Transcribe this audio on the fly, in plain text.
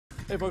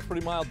Hey folks,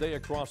 pretty mild day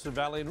across the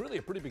valley and really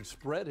a pretty big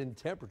spread in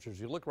temperatures.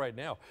 You look right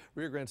now,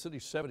 Rio Grande City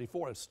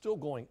 74, it's still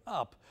going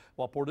up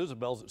while Port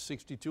Isabel's at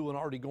 62 and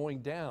already going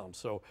down.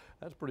 So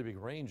that's a pretty big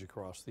range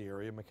across the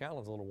area.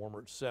 McAllen's a little warmer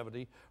at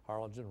 70,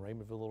 Harlingen,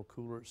 Raymondville a little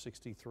cooler at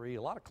 63.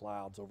 A lot of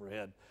clouds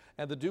overhead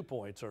and the dew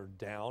points are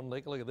down.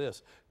 Look at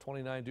this,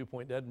 29 dew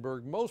point in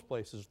Edinburgh, most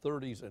places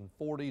 30s and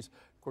 40s.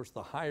 Of course,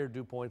 the higher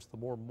dew points, the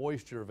more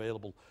moisture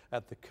available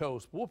at the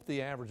coast. Whoop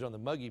the average on the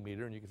Muggy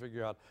meter, and you can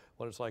figure out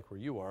what it's like where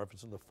you are. If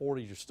it's in the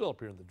 40s, you're still up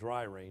here in the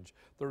dry range.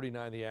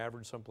 39 the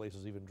average, some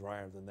places even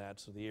drier than that.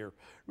 So the air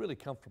really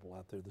comfortable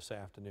out there this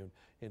afternoon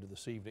into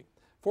this evening.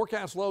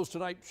 Forecast lows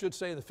tonight should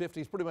stay in the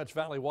 50s, pretty much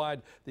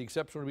valley-wide. The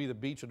exception would be the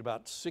beach at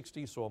about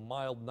 60, so a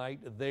mild night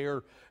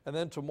there. And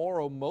then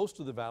tomorrow, most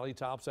of the valley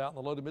tops out in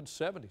the low to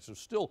mid-70s. So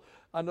still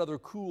another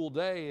cool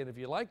day, and if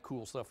you like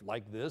cool stuff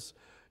like this,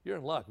 you're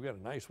in luck. We got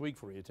a nice week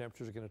for you.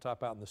 Temperatures are going to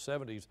top out in the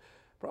 70s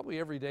probably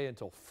every day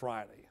until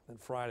Friday. Then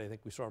Friday, I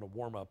think we start to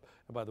warm up,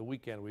 and by the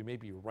weekend, we may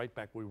be right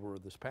back where we were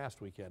this past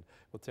weekend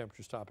with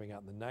temperatures topping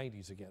out in the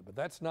 90s again. But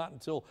that's not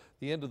until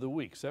the end of the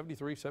week.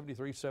 73,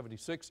 73,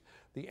 76.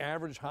 The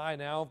average high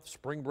now,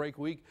 spring break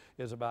week,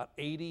 is about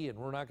 80, and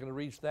we're not going to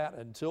reach that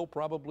until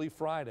probably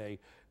Friday.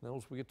 And then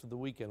once we get to the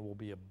weekend, we'll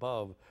be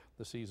above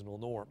the seasonal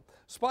norm.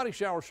 Spotty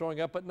showers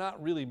showing up, but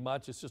not really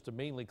much. It's just a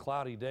mainly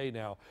cloudy day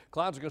now.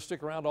 Clouds are going to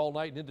stick around all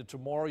night and into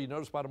tomorrow. You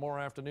notice by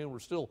tomorrow afternoon, we're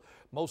still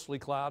mostly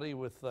cloudy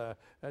with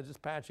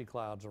just patchy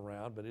clouds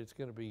around, but it's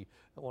going to be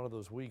one of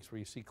those weeks where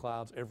you see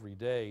clouds every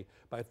day.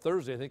 By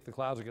Thursday, I think the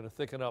clouds are going to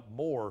thicken up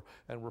more,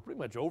 and we're pretty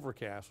much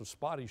overcast with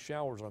spotty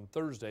showers on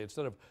Thursday.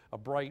 Instead of a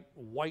bright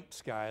white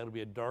sky, it'll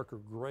be a darker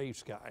gray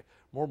sky.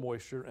 More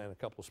moisture and a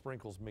couple of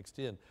sprinkles mixed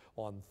in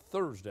on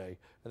Thursday,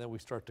 and then we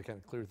start to kind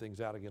of clear things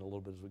out again a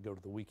little bit as we go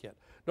to the weekend.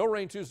 No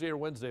rain Tuesday or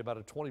Wednesday, about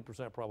a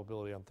 20%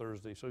 probability on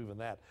Thursday, so even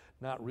that,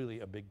 not really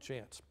a big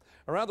chance.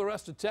 Around the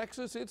rest of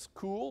Texas, it's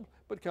cool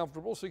but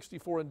comfortable.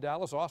 64 in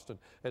Dallas, Austin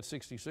at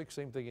 66,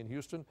 same thing in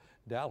Houston.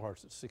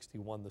 Dalhart's at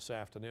 61 this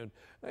afternoon.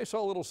 I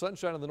saw a little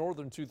sunshine in the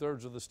northern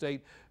two-thirds of the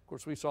state. Of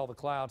course, we saw the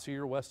clouds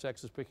here. West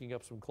Texas picking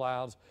up some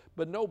clouds,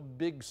 but no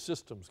big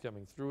systems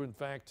coming through. In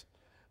fact,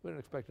 we don't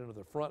expect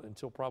another front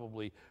until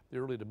probably the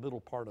early to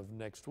middle part of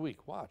next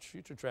week. Watch,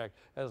 Future Track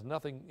has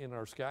nothing in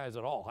our skies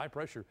at all. High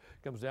pressure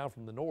comes down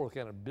from the north,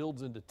 kind of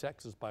builds into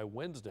Texas by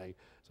Wednesday,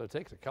 so it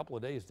takes a couple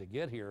of days to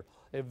get here.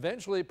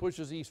 Eventually it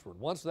pushes eastward.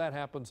 Once that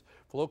happens,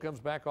 flow comes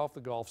back off the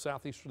Gulf.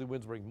 Southeasterly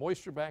winds bring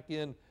moisture back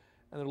in,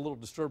 and then a little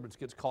disturbance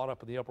gets caught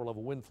up in the upper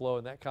level wind flow,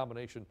 and that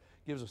combination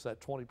gives us that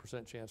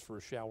 20% chance for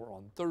a shower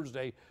on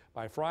Thursday.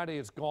 By Friday,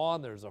 it's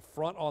gone. There's a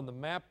front on the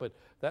map, but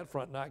that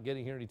front not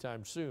getting here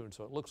anytime soon,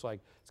 so it looks like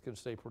it's going to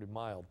stay pretty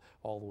mild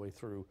all the way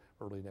through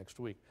early next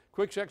week.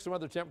 Quick check some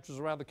other temperatures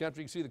around the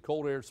country. You can see the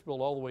cold air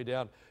spilled all the way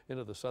down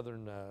into the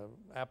southern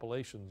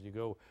Appalachians. You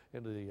go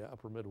into the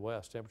upper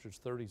Midwest, temperatures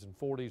 30s and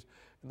 40s.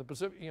 In the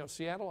Pacific,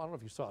 Seattle, I don't know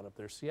if you saw it up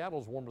there.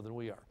 Seattle's warmer than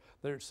we are.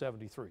 They're at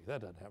 73.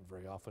 That doesn't happen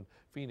very often.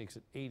 Phoenix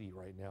at 80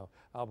 right now.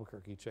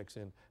 Albuquerque checks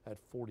in at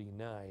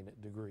 49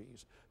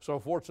 degrees. So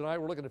for tonight,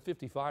 we're looking at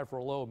 55 for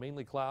a low,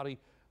 mainly cloudy,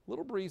 a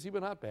little breezy,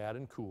 but not bad,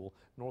 and cool,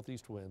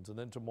 northeast winds. And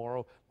then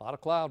tomorrow, a lot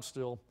of clouds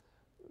still.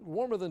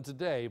 Warmer than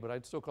today, but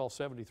I'd still call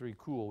 73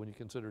 cool when you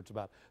consider it's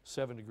about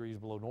 7 degrees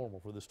below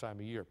normal for this time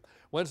of year.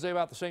 Wednesday,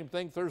 about the same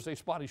thing. Thursday,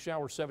 spotty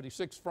showers,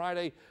 76.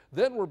 Friday,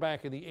 then we're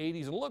back in the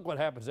 80s, and look what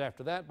happens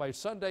after that. By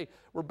Sunday,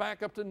 we're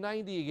back up to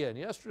 90 again.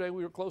 Yesterday,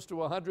 we were close to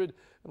 100,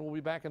 and we'll be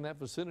back in that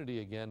vicinity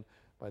again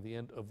by the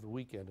end of the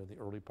weekend and the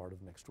early part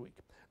of next week.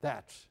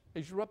 That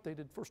is your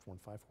updated First Warn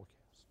 5 forecast.